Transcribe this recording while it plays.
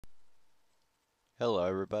Hello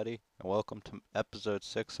everybody, and welcome to episode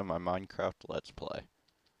 6 of my Minecraft Let's Play.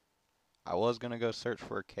 I was gonna go search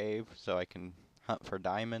for a cave so I can hunt for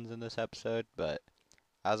diamonds in this episode, but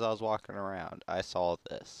as I was walking around, I saw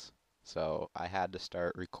this. So I had to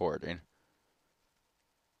start recording.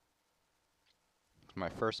 It's my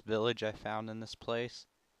first village I found in this place,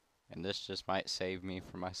 and this just might save me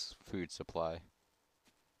from my food supply.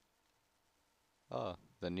 Oh,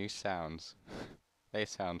 the new sounds. They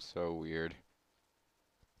sound so weird.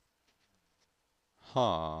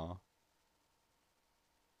 Huh.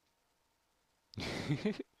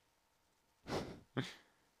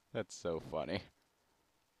 That's so funny.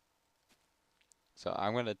 So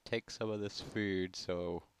I'm gonna take some of this food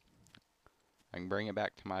so I can bring it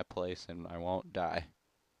back to my place and I won't die.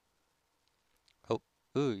 Oh,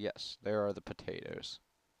 ooh, yes, there are the potatoes.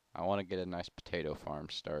 I want to get a nice potato farm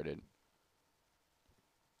started.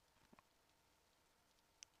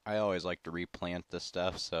 I always like to replant this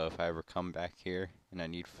stuff, so if I ever come back here and I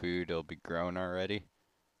need food, it'll be grown already.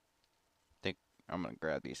 I think I'm gonna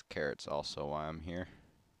grab these carrots also while I'm here.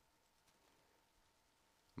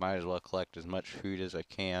 Might as well collect as much food as I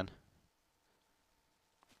can.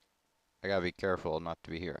 I gotta be careful not to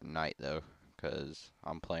be here at night though, because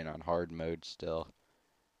I'm playing on hard mode still,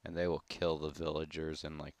 and they will kill the villagers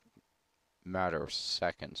in like matter of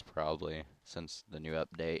seconds probably since the new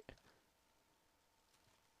update.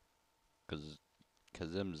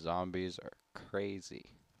 Cause them zombies are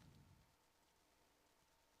crazy.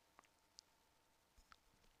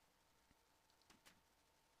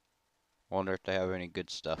 Wonder if they have any good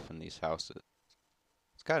stuff in these houses.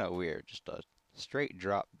 It's kind of weird, just a straight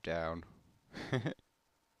drop down.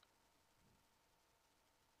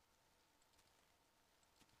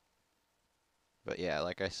 But yeah,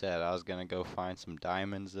 like I said, I was gonna go find some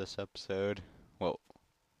diamonds this episode. Well,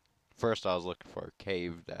 first I was looking for a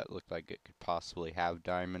cave that looked like it could possibly have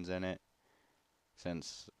diamonds in it,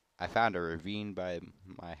 since I found a ravine by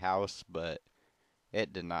my house, but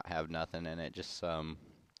it did not have nothing in it, just some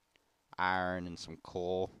iron and some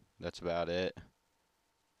coal. That's about it.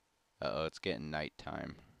 Uh-oh, it's getting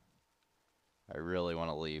nighttime. I really want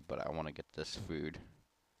to leave, but I want to get this food.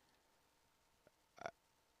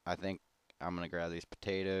 I think I'm going to grab these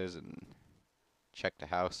potatoes and check the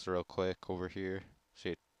house real quick over here.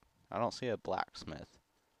 See, I don't see a blacksmith.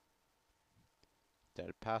 Did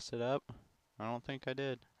I pass it up? I don't think I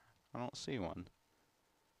did. I don't see one.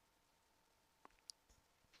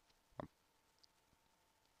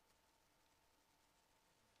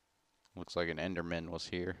 Looks like an Enderman was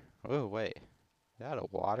here. Oh, wait. Is that a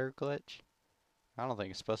water glitch? I don't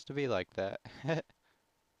think it's supposed to be like that.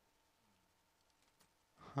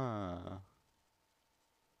 Huh.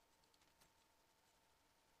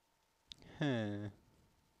 Huh.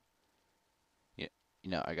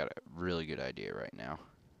 Yeah, I got a really good idea right now.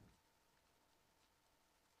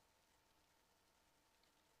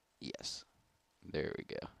 Yes. There we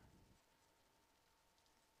go.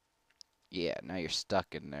 Yeah, now you're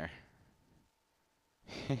stuck in there.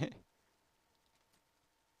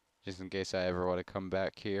 Just in case I ever want to come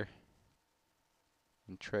back here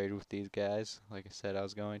and trade with these guys, like I said I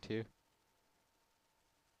was going to.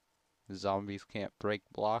 The zombies can't break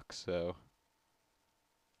blocks, so...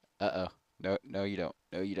 Uh-oh. No, no you don't.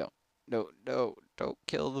 No, you don't. No, no, don't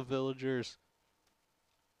kill the villagers.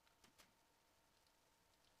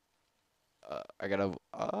 I gotta...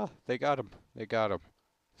 they got him. They got him.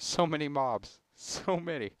 So many mobs. So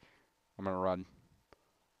many. I'm gonna run.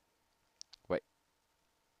 Wait.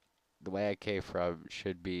 The way I came from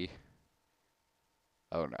should be...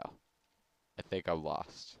 Oh no. I think I'm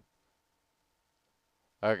lost.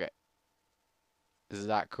 Okay. This is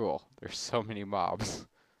not cool. There's so many mobs.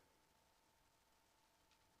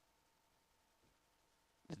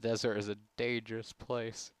 The desert is a dangerous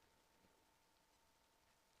place.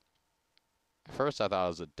 At first I thought it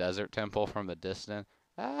was a desert temple from the distance.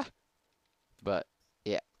 Ah! But,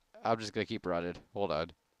 yeah. I'm just gonna keep running. Hold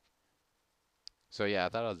on. So yeah, I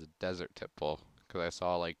thought it was a desert temple. Because I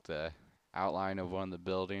saw, like, the outline of one of the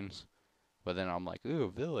buildings. But then I'm like, ooh, a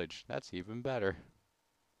village. That's even better.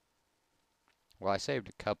 Well, I saved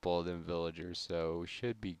a couple of them villagers, so we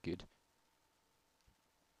should be good.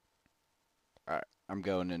 Alright, I'm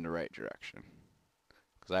going in the right direction.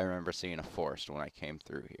 Because I remember seeing a forest when I came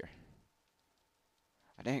through here.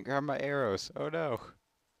 I didn't grab my arrows. Oh no.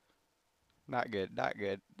 Not good, not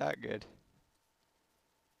good, not good.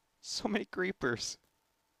 So many creepers.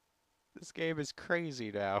 This game is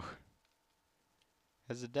crazy now.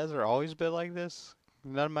 Has the desert always been like this?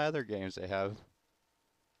 None of my other games they have.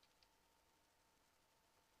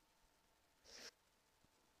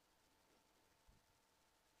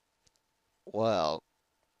 Well,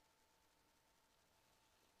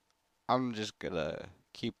 I'm just gonna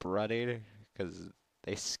keep running because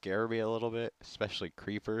they scare me a little bit, especially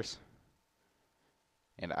creepers.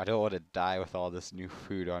 And I don't want to die with all this new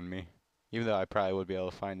food on me. Even though I probably would be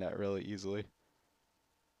able to find that really easily.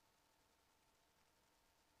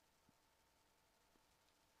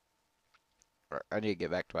 I need to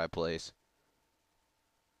get back to my place.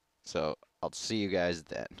 So I'll see you guys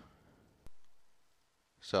then.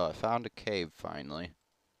 So I found a cave finally.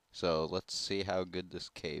 So let's see how good this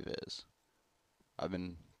cave is. I've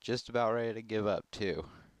been just about ready to give up too.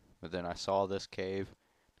 But then I saw this cave.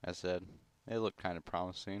 I said, it looked kind of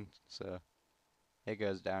promising. So it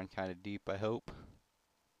goes down kind of deep, I hope.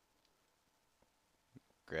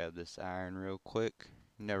 Grab this iron real quick.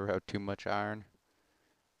 Never have too much iron.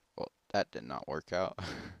 Well, that did not work out.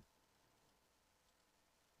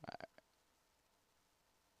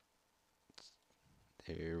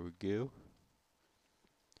 There we go.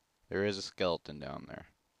 There is a skeleton down there.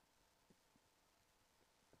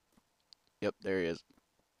 Yep, there he is.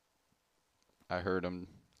 I heard him.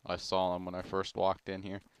 I saw him when I first walked in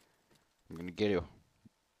here. I'm gonna get you.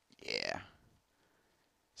 Yeah.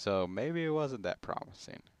 So maybe it wasn't that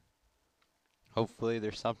promising. Hopefully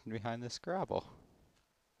there's something behind this gravel.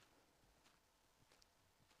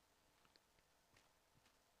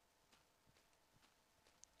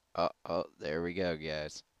 Oh, there we go,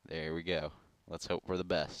 guys. There we go. Let's hope for the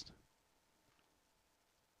best.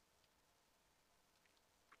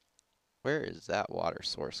 Where is that water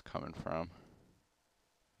source coming from?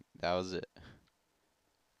 That was it.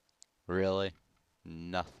 Really?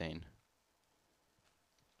 Nothing.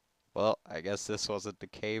 Well, I guess this wasn't the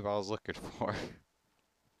cave I was looking for.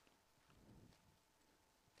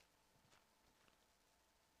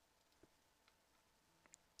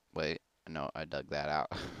 Wait, no, I dug that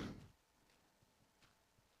out.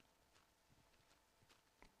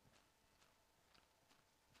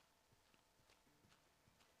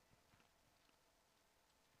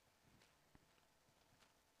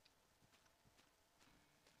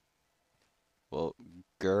 Well,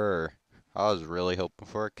 grr. I was really hoping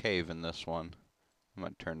for a cave in this one. I'm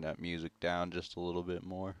gonna turn that music down just a little bit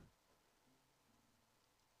more.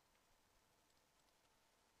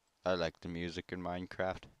 I like the music in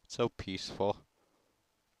Minecraft. It's so peaceful.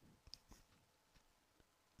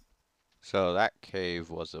 So that cave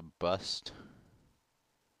was a bust.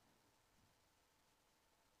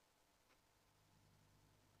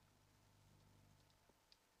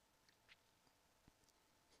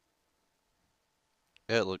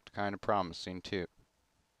 It looked kind of promising too.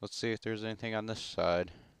 Let's see if there's anything on this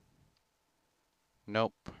side.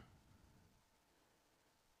 Nope.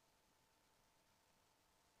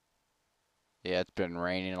 Yeah, it's been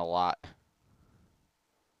raining a lot.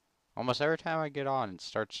 Almost every time I get on, it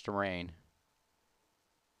starts to rain.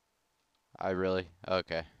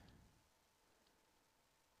 Okay.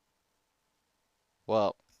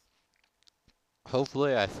 Well,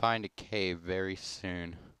 hopefully I find a cave very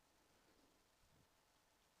soon.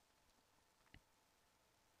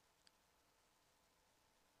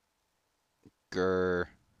 Grr.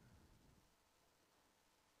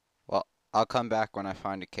 Well, I'll come back when I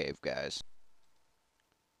find a cave, guys.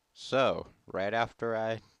 So, right after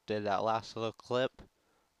I did that last little clip,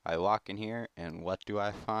 I walk in here, and what do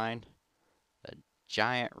I find? A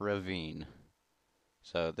giant ravine.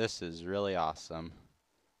 So this is really awesome.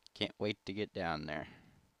 Can't wait to get down there.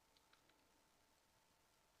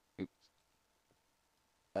 Oops.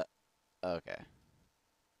 Okay.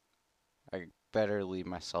 I better leave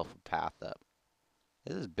myself a path up.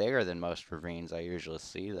 This is bigger than most ravines I usually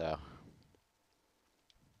see, though.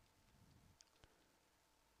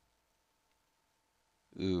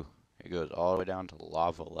 Ooh, it goes all the way down to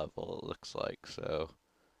lava level, it looks like, so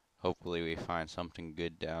hopefully we find something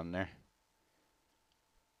good down there.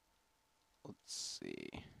 Let's see.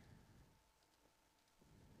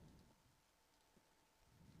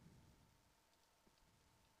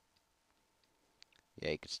 Yeah,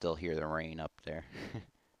 you can still hear the rain up there.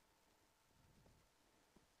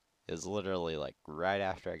 It was literally like right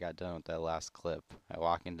after I got done with that last clip. I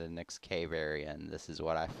walk into the next cave area and this is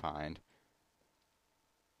what I find.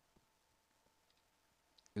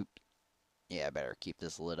 Oops. Yeah, I better keep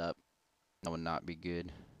this lit up. That would not be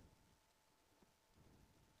good.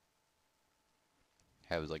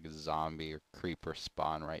 Have like a zombie or creeper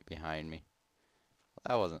spawn right behind me.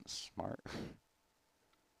 That wasn't smart.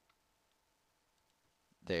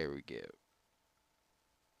 There we go.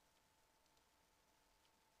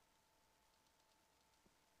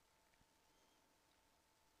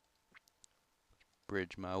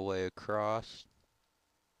 Bridge my way across.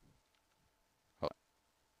 Oh,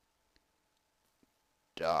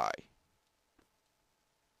 Die.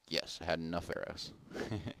 Yes, I had enough arrows.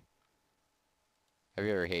 Have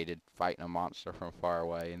you ever hated fighting a monster from far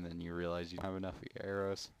away and then you realize you don't have enough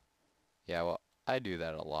arrows? Yeah, well, I do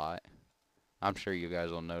that a lot. I'm sure you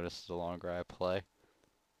guys will notice the longer I play.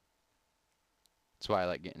 That's why I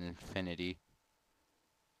like getting infinity.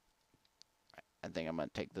 I think I'm going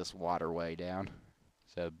to take this waterway down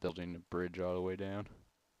instead of building the bridge all the way down.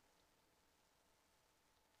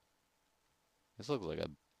 This looks like a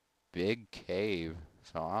big cave,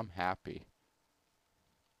 so I'm happy.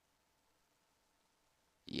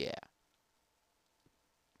 Yeah.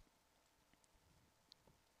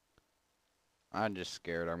 I'm just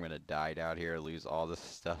scared I'm gonna die down here and lose all the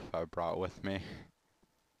stuff I brought with me.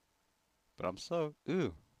 But I'm so...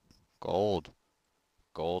 Ooh, gold.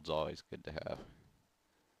 Gold's always good to have.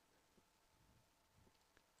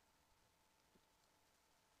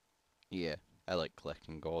 Yeah, I like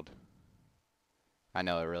collecting gold. I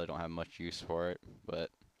know I really don't have much use for it,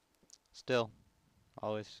 but still,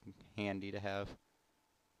 always handy to have.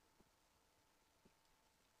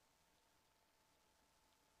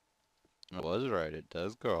 I was right, it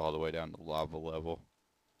does go all the way down to lava level.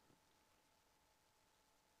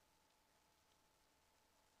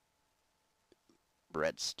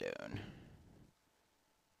 Redstone.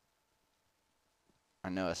 I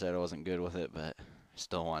know I said I wasn't good with it, but I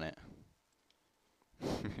still want it.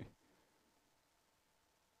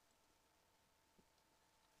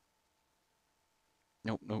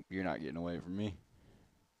 Nope, nope, you're not getting away from me.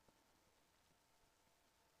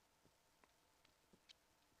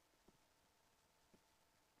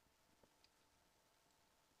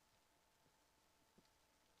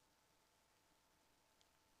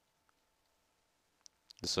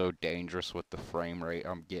 It's so dangerous with the frame rate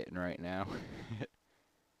I'm getting right now.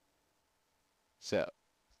 So,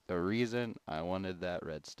 the reason I wanted that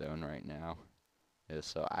redstone right now is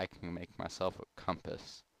so I can make myself a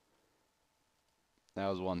compass. That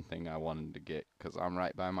was one thing I wanted to get, because I'm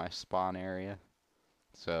right by my spawn area.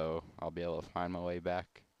 So, I'll be able to find my way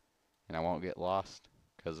back, and I won't get lost,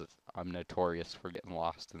 because I'm notorious for getting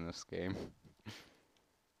lost in this game.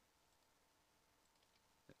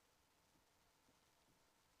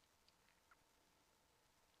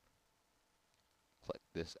 Collect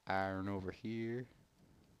this iron over here.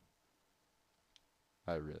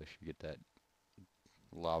 I really should get that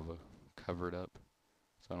lava covered up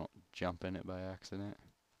so I don't jump in it by accident.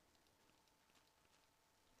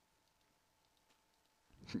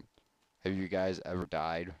 Have you guys ever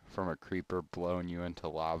died from a creeper blowing you into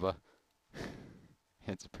lava?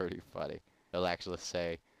 It's pretty funny. It'll actually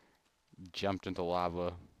say, jumped into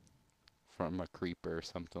lava from a creeper or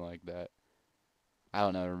something like that. I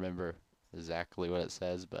don't know, remember exactly what it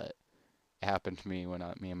says, but it happened to me when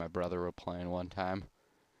me and my brother were playing one time.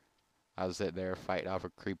 I was sitting there fighting off a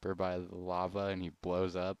creeper by the lava, and he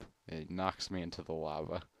blows up, and he knocks me into the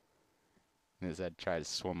lava. And his head tried to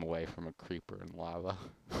swim away from a creeper in lava.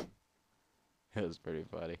 It was pretty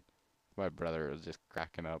funny. My brother was just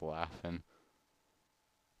cracking up laughing.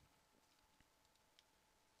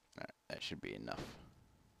 That should be enough.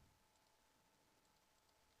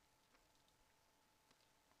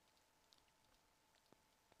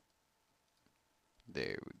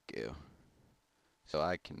 There we go. So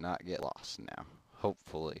I cannot get lost now.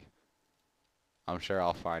 Hopefully. I'm sure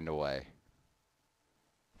I'll find a way.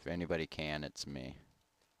 If anybody can, it's me.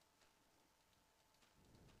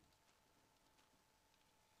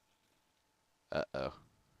 Uh-oh.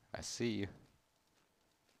 I see you.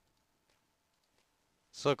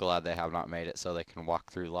 So glad they have not made it so they can walk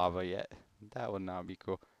through lava yet. That would not be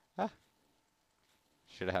cool. Ah.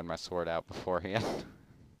 Should have had my sword out beforehand.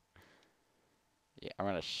 Yeah, I'm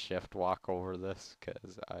gonna shift walk over this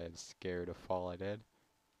because I am scared to fall in.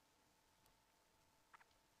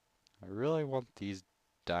 I really want these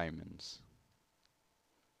diamonds.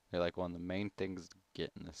 They're like one of the main things to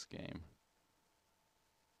get in this game.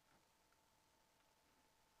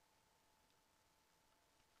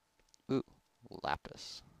 Ooh,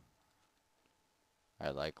 lapis.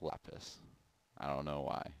 I like lapis. I don't know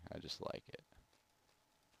why. I just like it.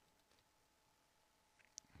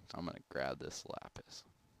 So I'm gonna grab this lapis.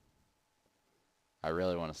 I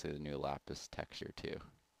really want to see the new lapis texture too,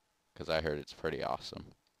 because I heard it's pretty awesome.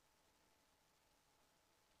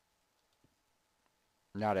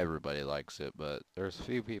 Not everybody likes it, but there's a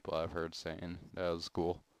few people I've heard saying that was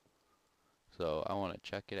cool. So I want to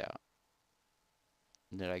check it out.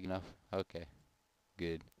 Did I get enough? Okay,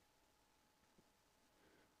 good.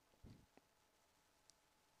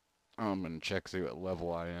 I'm gonna check see what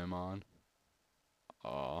level I am on.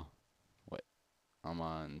 Wait, I'm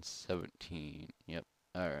on 17. Yep.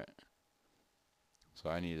 Alright. So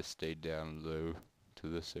I need to stay down low to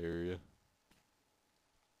this area.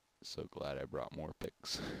 So glad I brought more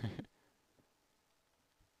picks.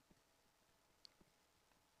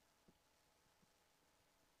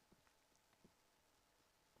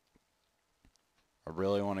 I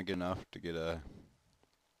really want to get enough to get a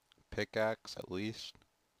pickaxe at least.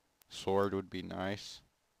 Sword would be nice.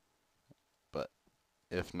 But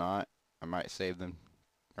if not, I might save them,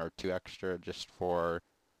 or 2 extra, just for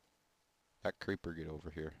that creeper. Get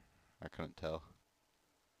over here. I couldn't tell.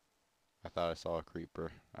 I thought I saw a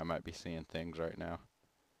creeper. I might be seeing things right now.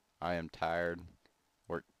 I am tired.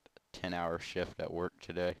 Worked a 10-hour shift at work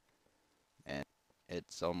today. And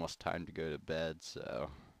it's almost time to go to bed, so...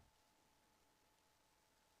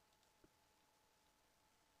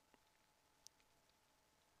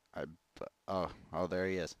 Oh, there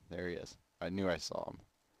he is. There he is. I knew I saw him.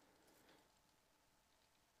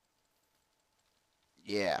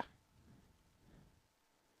 Yeah.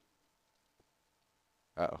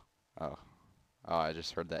 Oh. Oh. Oh, I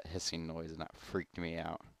just heard that hissing noise and that freaked me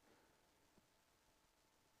out.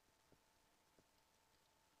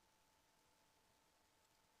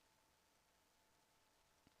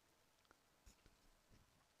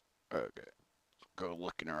 Okay. Go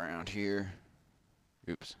looking around here.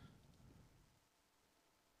 Oops.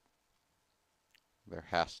 There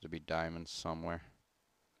has to be diamonds somewhere.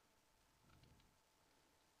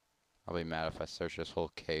 I'll be mad if I search this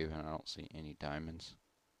whole cave and I don't see any diamonds.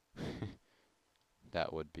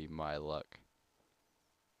 That would be my luck.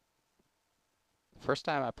 First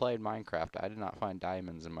time I played Minecraft, I did not find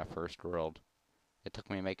diamonds in my first world. It took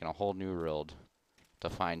me making a whole new world to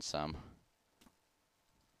find some.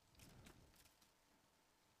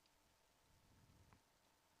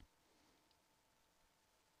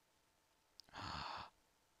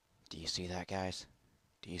 Do you see that, guys?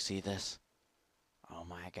 Do you see this? Oh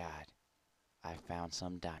my god. I found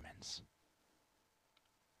some diamonds.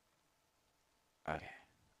 Okay.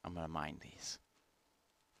 I'm gonna mine these.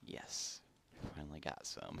 Yes. Finally got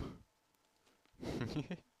some.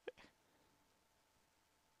 Okay.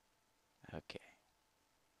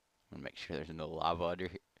 I'm gonna make sure there's no lava under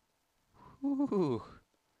here. Whew.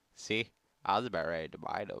 See? I was about ready to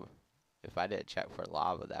mine them. If I didn't check for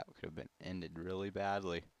lava, that could have been ended really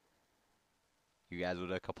badly. You guys would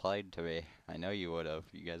have complained to me. I know you would have.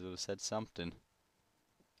 You guys would have said something.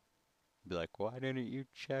 Be like, why didn't you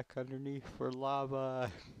check underneath for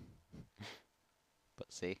lava?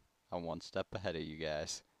 But see, I'm one step ahead of you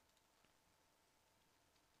guys.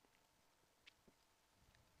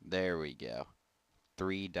 There we go.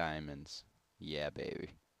 3 diamonds. Yeah, baby.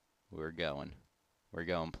 We're going. We're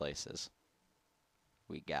going places.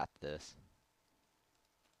 We got this.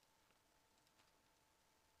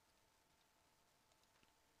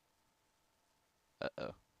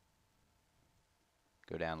 Uh-oh.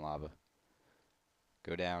 Go down, lava.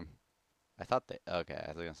 Go down. I thought they... Okay,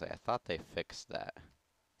 I was gonna say, I thought they fixed that.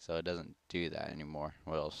 So it doesn't do that anymore.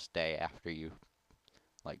 Well, it'll stay after you,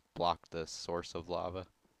 like, block the source of lava.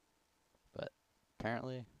 But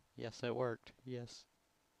apparently, yes, it worked. Yes.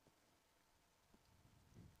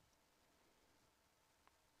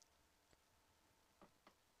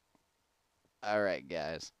 Alright,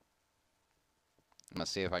 guys. I'm gonna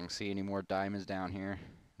see if I can see any more diamonds down here.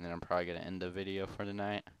 And then I'm probably gonna end the video for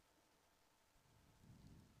tonight.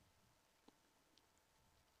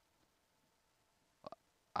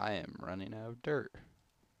 I am running out of dirt.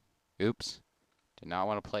 Oops. Did not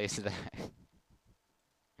want to place that.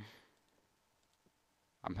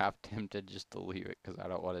 I'm half tempted just to leave it because I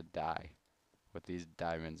don't want to die with these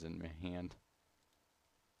diamonds in my hand.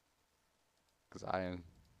 Because I'm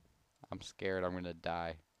scared I'm gonna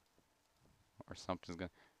die. Or something's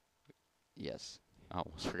gonna... Yes. I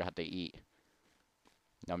almost forgot to eat.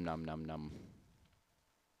 Num num num num.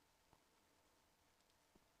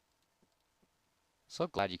 So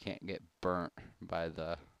glad you can't get burnt by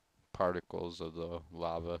the particles of the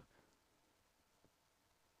lava.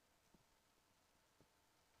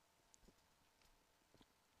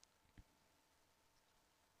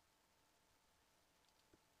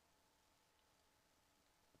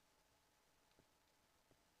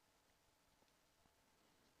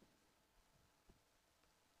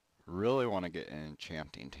 Really want to get an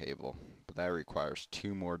enchanting table, but that requires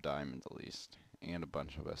 2 more diamonds at least, and a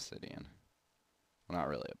bunch of obsidian. Well, not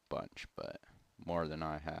really a bunch, but more than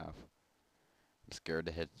I have. I'm scared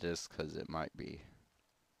to hit this because it might be...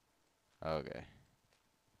 Okay.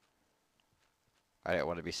 I didn't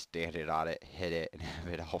want to be standing on it, hit it, and have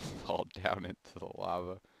it all fall down into the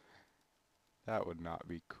lava. That would not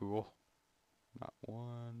be cool. Not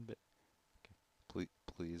one bit. Okay.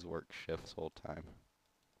 Please work shifts whole time.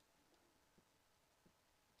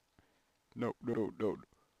 No, no, no, no,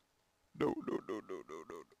 no, no, no, no, no,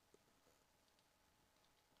 no.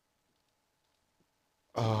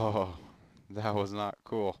 Oh, that was not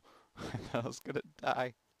cool. I thought I was gonna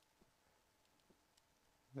die.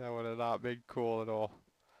 That would have not been cool at all.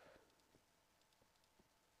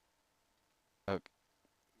 Okay,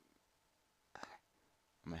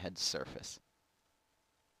 I'm gonna head to surface.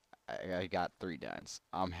 I got 3 dimes.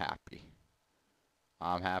 I'm happy.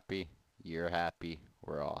 I'm happy. You're happy.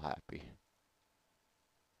 We're all happy.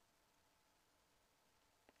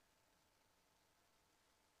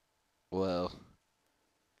 Well,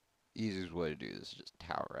 easiest way to do this is just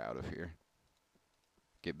tower out of here.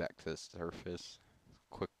 Get back to the surface as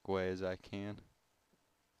quick way as I can.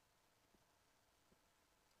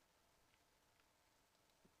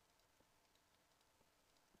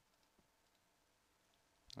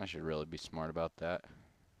 I should really be smart about that.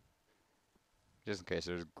 Just in case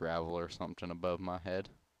there's gravel or something above my head.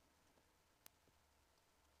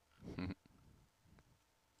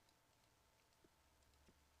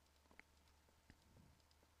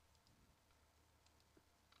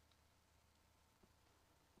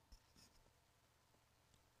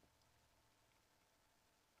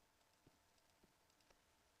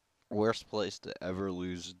 Worst place to ever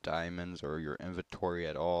lose diamonds or your inventory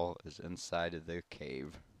at all is inside of the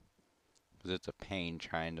cave. Because it's a pain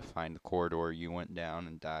trying to find the corridor you went down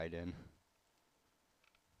and died in.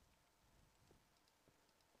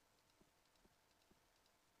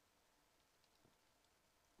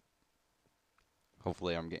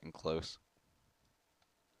 Hopefully I'm getting close.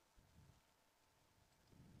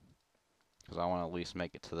 Because I want to at least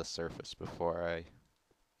make it to the surface before I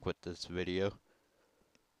quit this video.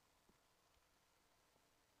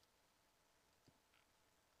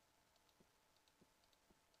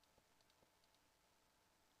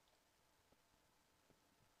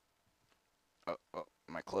 Oh,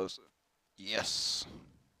 am I close? Yes!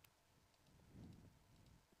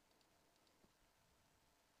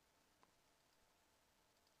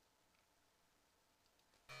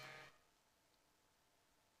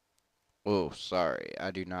 Oh, sorry.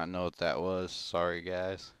 I do not know what that was. Sorry,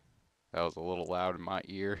 guys. That was a little loud in my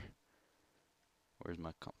ear. Where's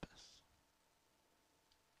my compass?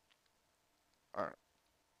 Alright.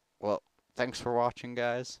 Well, thanks for watching,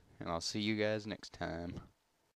 guys. And I'll see you guys next time.